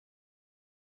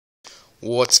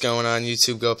What's going on,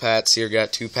 YouTube? Go Pats here.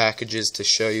 Got two packages to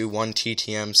show you. One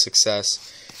TTM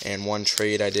success and one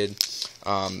trade I did.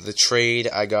 The trade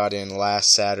I got in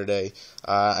last Saturday.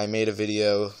 I made a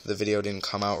video. The video didn't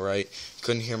come out right.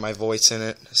 Couldn't hear my voice in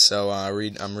it, so I'm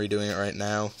redoing it right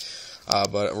now.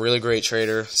 But a really great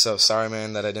trader. So sorry,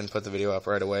 man, that I didn't put the video up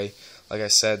right away. Like I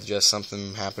said, just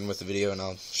something happened with the video, and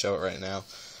I'll show it right now.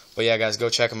 But yeah, guys, go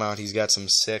check him out. He's got some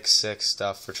sick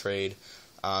stuff for trade.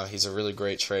 He's a really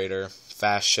great trader.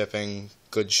 Fast shipping,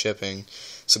 good shipping.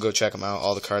 So go check him out.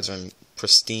 All the cards are in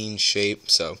pristine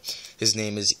shape. So his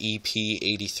name is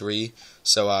Ep83.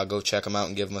 So go check him out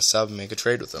and give him a sub and make a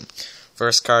trade with him.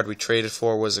 First card we traded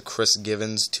for was a Chris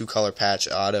Givens 2-color patch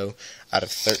auto out of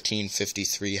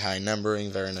 1353 high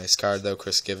numbering. Very nice card though.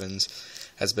 Chris Givens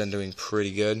has been doing pretty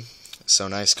good. So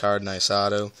nice card, nice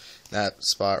auto. That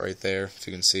spot right there, if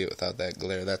you can see it without that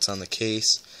glare, that's on the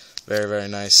case. Very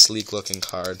nice, sleek looking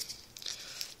card.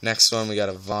 Next one, we got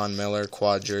a Von Miller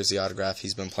quad jersey autograph.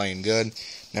 He's been playing good.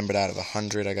 Numbered out of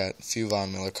 100. I got a few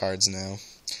Von Miller cards now.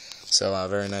 So,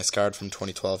 very nice card from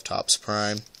 2012 Topps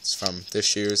Prime. It's from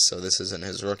this year's, so this isn't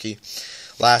his rookie.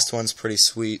 Last one's pretty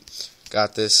sweet.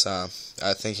 Got this. I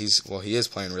think he is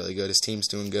playing really good. His team's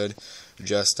doing good.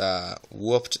 Just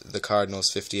whooped the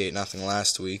Cardinals 58-0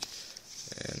 last week.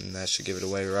 And that should give it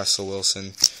away. Russell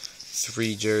Wilson.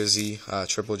 3 jersey,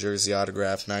 triple jersey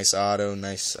autograph, nice auto,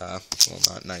 nice, well,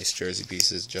 not nice jersey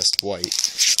pieces, just white,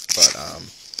 but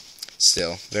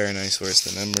still very nice. Where's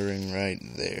the numbering? Right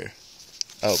there.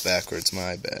 Oh, backwards,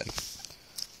 my bad.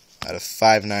 Out of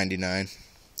 599.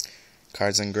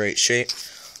 Card's in great shape.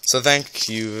 So thank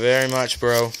you very much,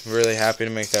 bro. Really happy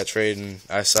to make that trade, and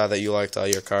I saw that you liked all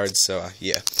your cards, so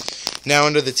yeah. Now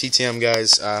under the TTM,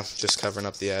 guys, just covering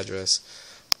up the address.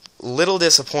 Little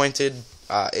disappointed.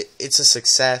 It's a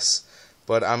success,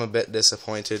 but I'm a bit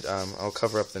disappointed. I'll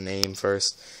cover up the name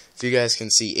first. If you guys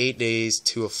can see, 8 days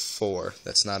to a 4.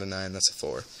 That's not a 9, that's a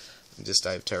 4.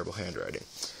 I have terrible handwriting.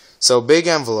 So, big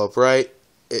envelope, right?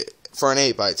 For an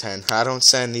 8x10. I don't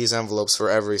send these envelopes for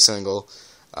every single.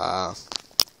 I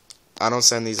don't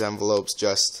send these envelopes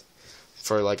just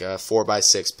for like a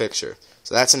 4x6 picture.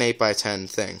 So, that's an 8x10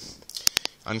 thing.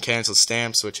 Uncanceled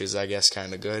stamps, which is, I guess,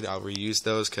 kind of good. I'll reuse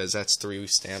those because that's 3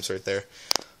 stamps right there.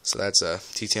 So that's a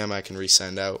TTM I can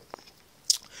resend out.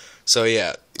 So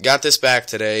yeah, got this back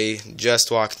today. Just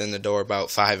walked in the door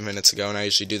about 5 minutes ago, and I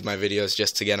usually do my videos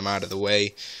just to get them out of the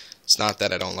way. It's not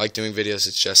that I don't like doing videos.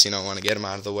 It's just, I want to get them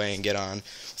out of the way and get on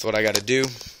with what I got to do.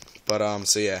 But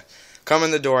so yeah, come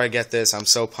in the door. I get this. I'm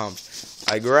so pumped.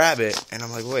 I grab it, and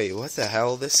I'm like, wait, what the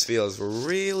hell? This feels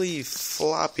really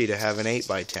floppy to have an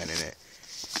 8x10 in it.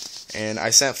 And I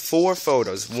sent 4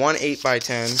 photos, 1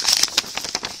 8x10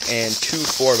 and 2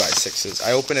 4x6s.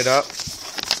 I open it up.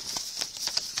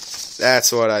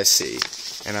 That's what I see.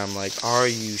 And I'm like, are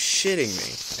you shitting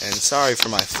me? And sorry for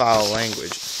my foul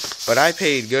language, but I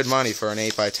paid good money for an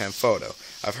 8x10 photo.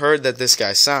 I've heard that this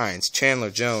guy signs, Chandler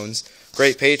Jones,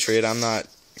 great Patriot. I'm not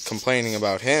complaining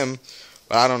about him,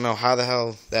 but I don't know how the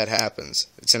hell that happens.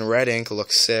 It's in red ink,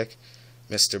 looks sick.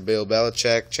 Mr. Bill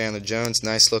Belichick, Chandler Jones,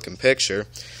 nice looking picture.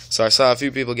 So I saw a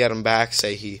few people get him back,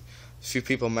 a few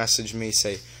people messaged me,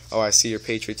 say, oh, I see your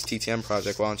Patriots TTM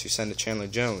project, why don't you send to Chandler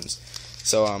Jones?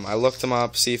 So I looked him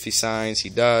up, see if he signs, he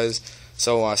does.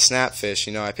 So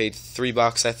Snapfish, I paid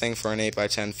 $3 I think for an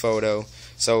 8x10 photo.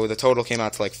 So the total came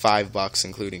out to like $5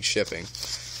 including shipping.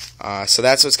 So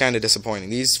that's what's kind of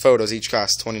disappointing. These photos each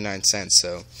cost 29 cents,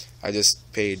 so I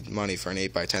just paid money for an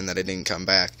 8x10 that it didn't come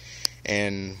back.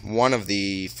 And one of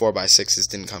the 4x6s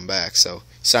didn't come back, so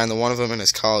signed the one of them in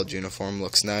his college uniform.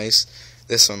 Looks nice.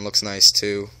 This one looks nice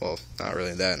too. Well, not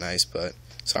really that nice, but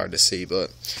it's hard to see.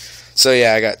 But so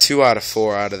yeah, I got 2 out of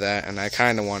 4 out of that, and I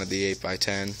kind of wanted the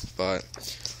 8x10, but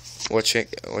what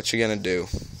you gonna do?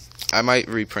 I might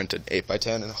reprint it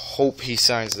 8x10 and hope he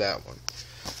signs that one.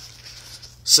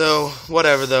 So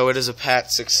whatever though, it is a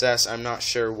Pat success. I'm not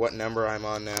sure what number I'm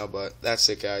on now, but that's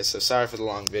it, guys. So sorry for the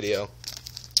long video.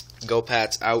 Go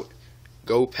Pats out.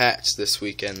 Go Pats this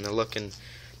weekend. They're looking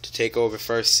to take over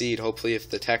first seed. Hopefully if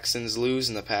the Texans lose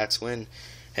and the Pats win,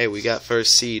 hey, we got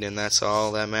first seed, and that's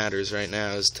all that matters right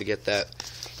now is to get that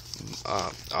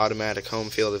automatic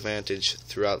home field advantage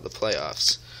throughout the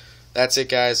playoffs. That's it,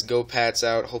 guys. Go Pats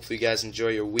out. Hopefully you guys enjoy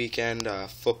your weekend.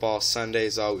 Football Sunday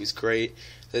is always great.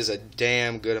 There's a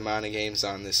damn good amount of games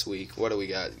on this week. What do we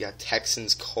got? We got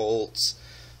Texans, Colts.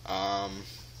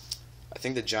 I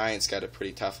think the Giants got a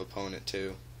pretty tough opponent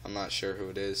too. I'm not sure who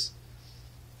it is.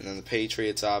 And then the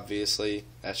Patriots, obviously.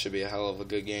 That should be a hell of a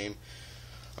good game.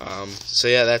 So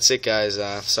yeah, that's it, guys.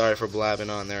 Sorry for blabbing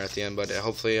on there at the end, but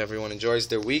hopefully everyone enjoys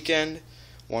their weekend.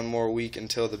 one more week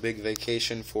until the big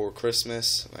vacation for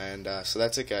Christmas, and so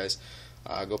that's it, guys.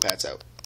 Go Pats out.